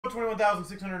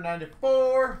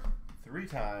21,694. 3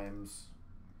 times.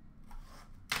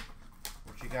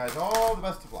 Wish you guys all the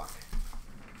best of luck.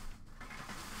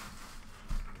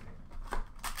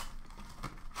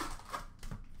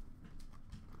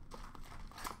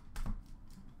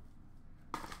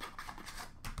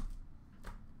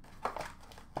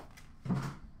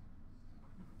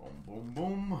 Boom, boom,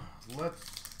 boom. Let's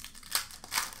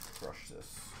crush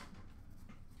this.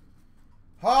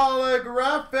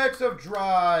 Holographics of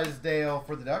Drysdale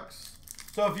for the Ducks.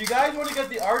 So if you guys want to get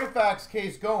the Artifacts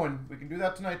case going, we can do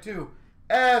that tonight too.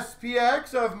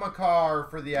 SPX of Makar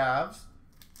for the Avs.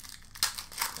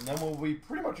 And then we'll be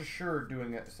pretty much assured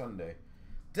doing it Sunday.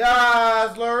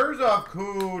 Dazzlers of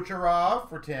Kucherov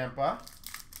for Tampa.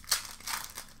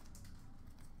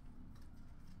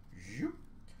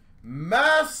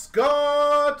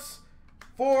 Mascots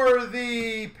for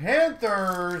the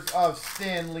Panthers of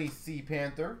Stanley C.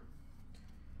 Panther.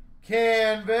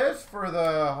 Canvas for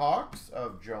the Hawks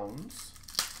of Jones.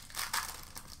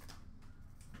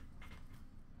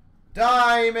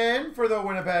 Diamond for the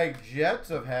Winnipeg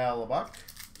Jets of Hallebuck.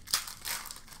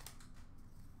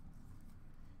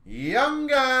 Young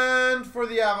Guns for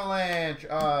the Avalanche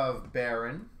of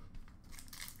Barron.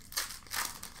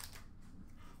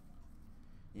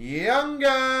 Young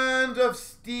Guns of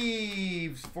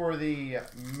Steves for the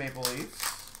Maple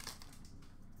Leafs.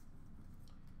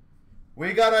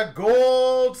 We got a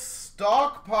gold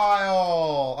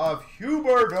stockpile of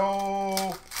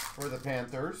Huberdeau for the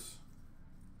Panthers.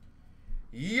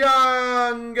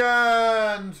 Young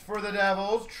Guns for the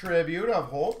Devils, tribute of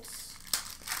Holtz.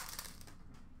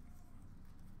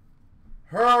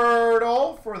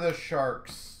 Hurdle for the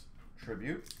Sharks,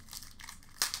 tribute.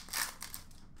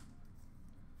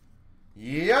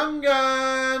 Young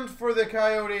Guns for the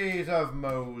Coyotes of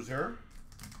Moser.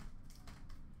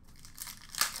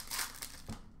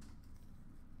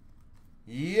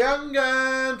 Young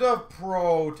Guns of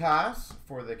Protas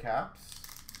for the Caps.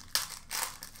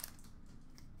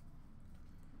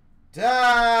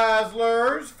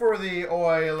 Dazzlers for the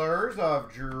Oilers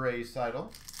of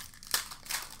Draisaitl.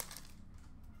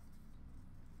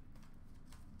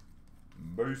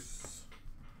 Base.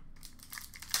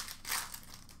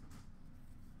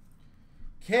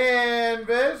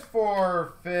 Canvas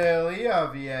for Philly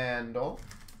of Yandel.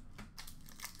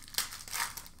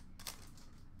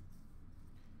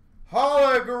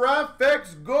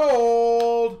 Holographics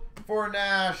gold for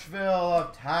Nashville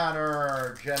of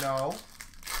Tanner Geno.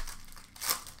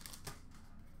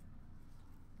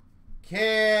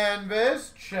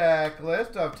 Canvas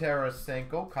checklist of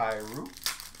Tarasenko Kairu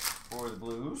for the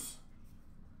Blues.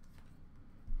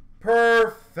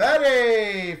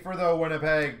 Perfetti for the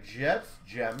Winnipeg Jets,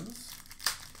 Gems.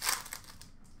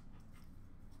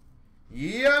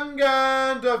 Young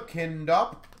Guns of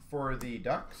Kindop for the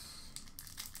Ducks.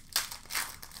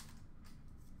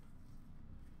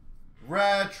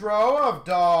 Retro of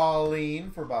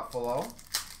Darlene for Buffalo.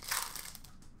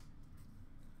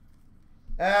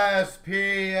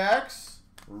 SPX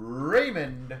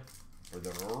Raymond for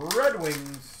the Red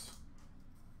Wings.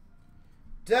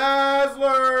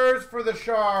 Dazzlers for the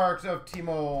Sharks of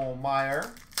Timo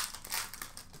Meyer.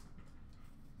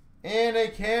 And a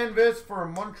canvas for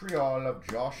Montreal of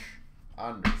Josh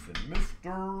Anderson.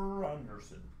 Mr.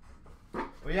 Anderson.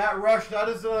 But yeah, Rush, that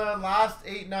is the last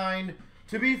 8-9.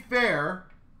 To be fair,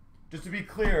 just to be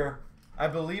clear, I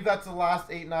believe that's the last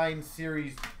 8-9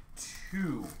 Series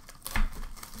 2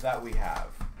 that we have.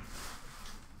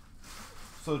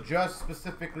 So just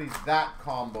specifically that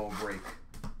combo break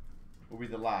will be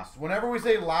the last. Whenever we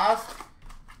say last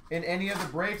in any of the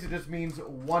breaks, it just means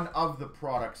one of the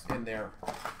products in there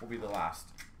will be the last.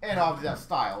 And obviously that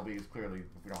style, because clearly if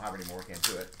we don't have any more, we can't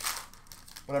do it.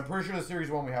 But I'm pretty sure the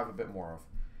Series 1 we have a bit more of.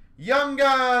 Young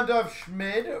Guns of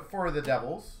Schmid for the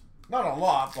Devils. Not a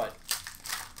lot, but...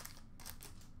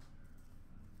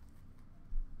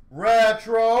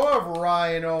 Retro of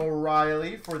Ryan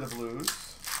O'Reilly for the Blues.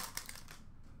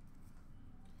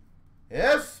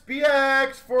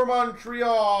 SPX for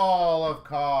Montreal of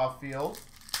Caulfield.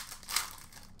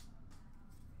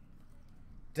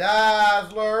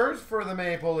 Dazzlers for the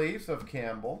Maple Leafs of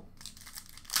Campbell.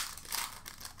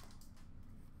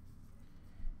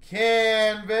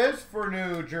 Canvas for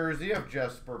New Jersey of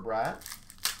Jesper Bratt.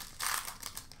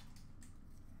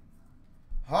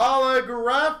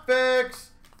 Holographics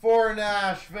for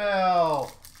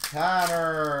Nashville,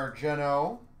 Tanner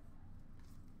Geno.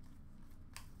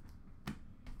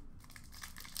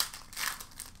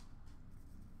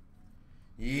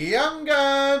 Young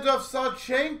Guns of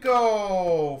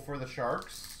Sachenko for the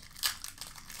Sharks.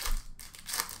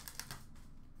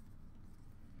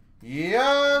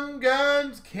 Young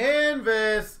Guns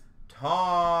Canvas,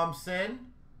 Thompson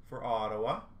for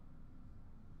Ottawa.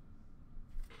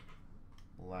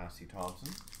 Lassie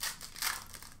Thompson.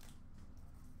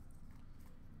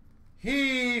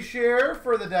 Heesher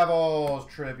for the Devils,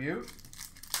 Tribute.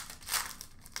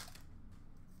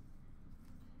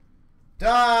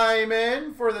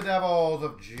 Diamond for the Devils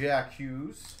of Jack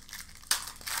Hughes.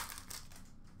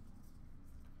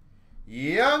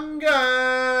 Young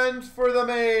Guns for the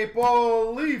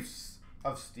Maple Leafs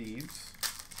of Steves.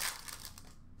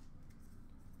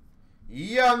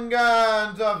 Young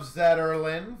Guns of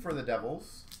Zetterlund for the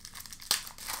Devils.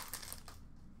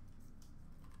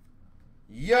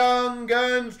 Young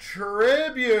Guns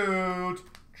Tribute,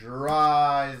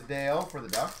 Drysdale for the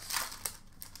Ducks.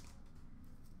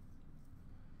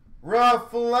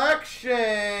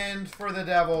 Reflections for the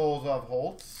Devils of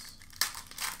Holtz.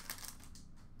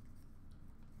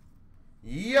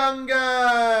 Young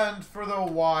Guns for the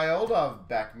Wild of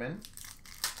Beckman.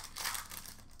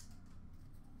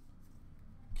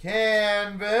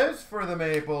 Canvas for the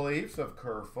Maple Leafs of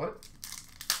Kerfoot.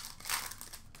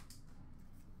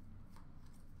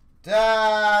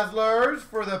 Dazzlers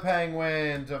for the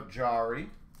Penguins of Jari.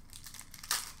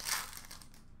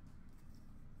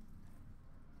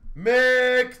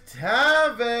 McTavish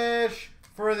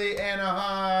for the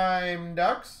Anaheim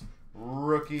Ducks,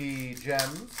 Rookie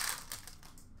Gems.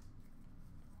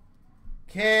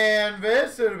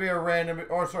 Canvas, it'll be a random,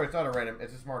 or sorry, it's not a random,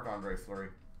 it's a Marc-Andre Fleury.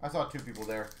 I saw two people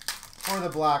there. For the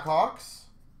Blackhawks.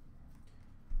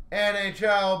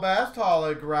 NHL Best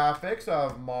Holographics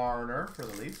of Marner for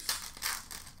the Leafs.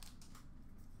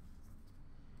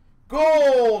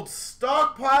 Gold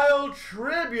Stockpile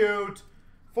Tribute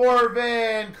for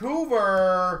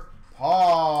Vancouver,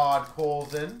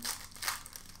 Podkolzin.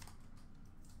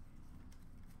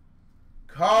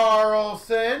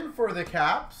 Carlson for the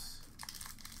Caps.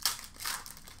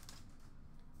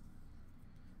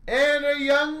 And a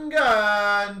Young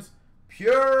Guns,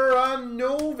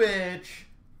 Puranovich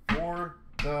for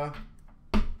the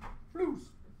Blues.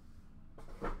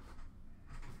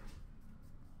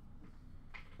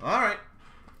 All right.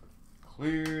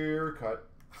 Clear cut.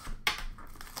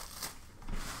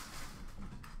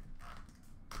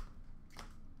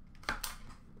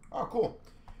 Oh, cool.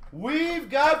 We've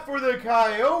got for the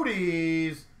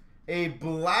Coyotes a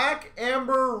Black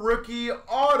Amber Rookie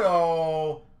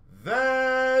Auto,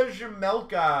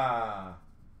 Vejmelka.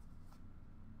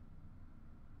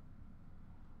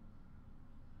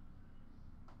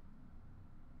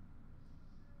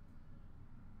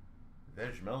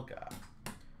 Vejmelka.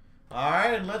 All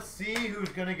right, and let's see who's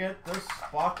going to get the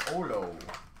Spot Olo.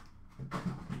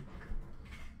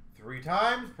 3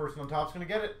 times. Person on top's going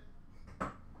to get it.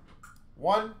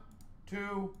 1,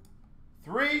 2,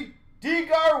 3. D.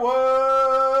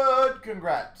 Garwood.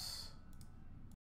 Congrats.